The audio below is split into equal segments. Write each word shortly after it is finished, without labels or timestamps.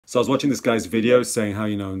So I was watching this guy's video saying how,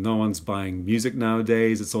 you know, no one's buying music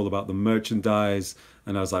nowadays. It's all about the merchandise.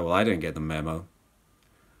 And I was like, well, I didn't get the memo.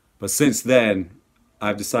 But since then,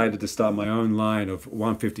 I've decided to start my own line of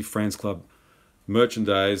 150 Friends Club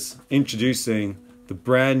merchandise, introducing the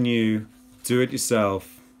brand new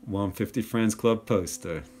do-it-yourself 150 Friends Club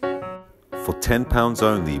poster. For £10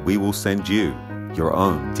 only, we will send you your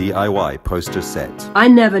own DIY poster set. I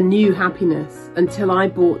never knew happiness until I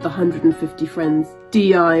bought the 150 Friends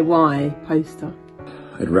DIY poster.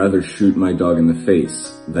 I'd rather shoot my dog in the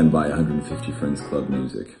face than buy 150 Friends Club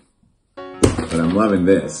music. But I'm loving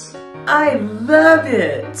this. I love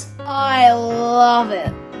it. I love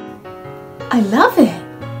it. I love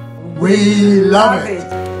it. We love it.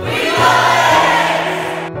 We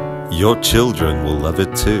love it. Your children will love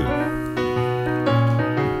it too.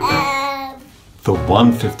 The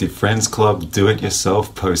 150 Friends Club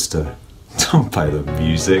do-it-yourself poster. Don't buy the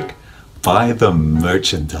music, buy the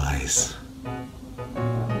merchandise.